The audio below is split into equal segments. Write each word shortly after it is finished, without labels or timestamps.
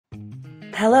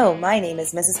Hello, my name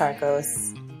is Mrs.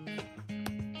 Harkos.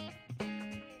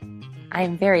 I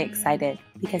am very excited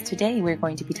because today we're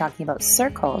going to be talking about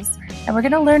circles and we're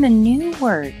going to learn a new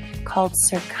word called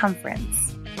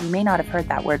circumference. You may not have heard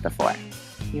that word before.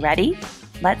 You ready?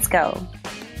 Let's go.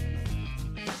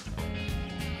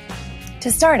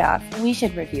 To start off, we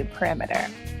should review perimeter.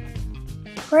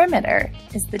 Perimeter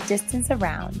is the distance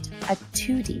around a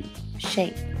 2D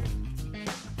shape.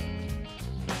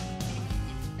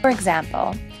 For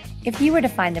example, if you were to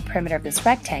find the perimeter of this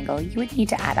rectangle, you would need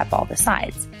to add up all the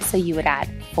sides. So you would add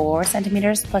 4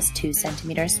 centimeters plus 2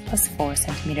 centimeters plus 4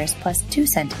 centimeters plus 2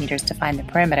 centimeters to find the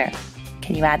perimeter.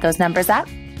 Can you add those numbers up?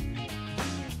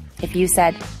 If you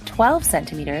said 12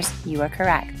 centimeters, you are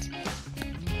correct.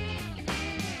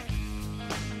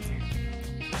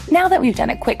 Now that we've done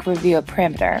a quick review of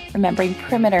perimeter, remembering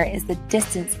perimeter is the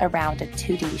distance around a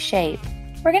 2D shape,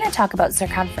 we're going to talk about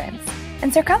circumference.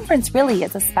 And circumference really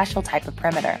is a special type of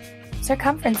perimeter.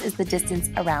 Circumference is the distance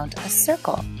around a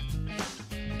circle.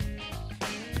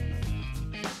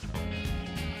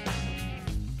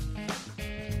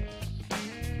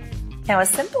 Now, a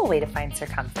simple way to find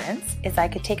circumference is I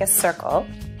could take a circle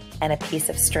and a piece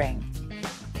of string.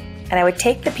 And I would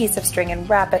take the piece of string and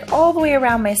wrap it all the way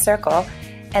around my circle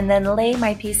and then lay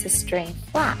my piece of string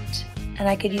flat. And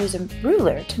I could use a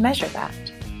ruler to measure that.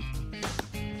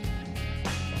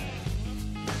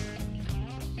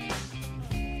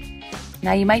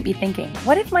 Now you might be thinking,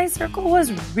 what if my circle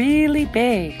was really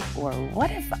big? Or what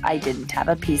if I didn't have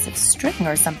a piece of string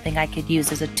or something I could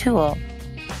use as a tool?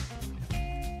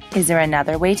 Is there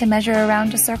another way to measure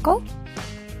around a circle?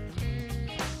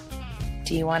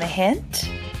 Do you want a hint?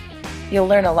 You'll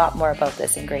learn a lot more about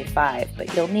this in grade 5,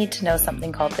 but you'll need to know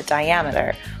something called the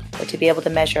diameter, or to be able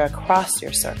to measure across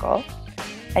your circle.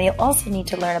 And you'll also need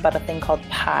to learn about a thing called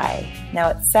pi. Now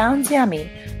it sounds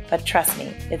yummy, but trust me,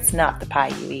 it's not the pie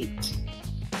you eat.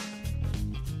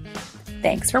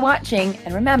 Thanks for watching,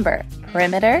 and remember,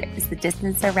 perimeter is the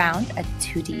distance around a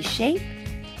 2D shape,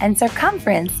 and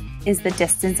circumference is the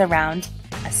distance around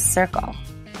a circle.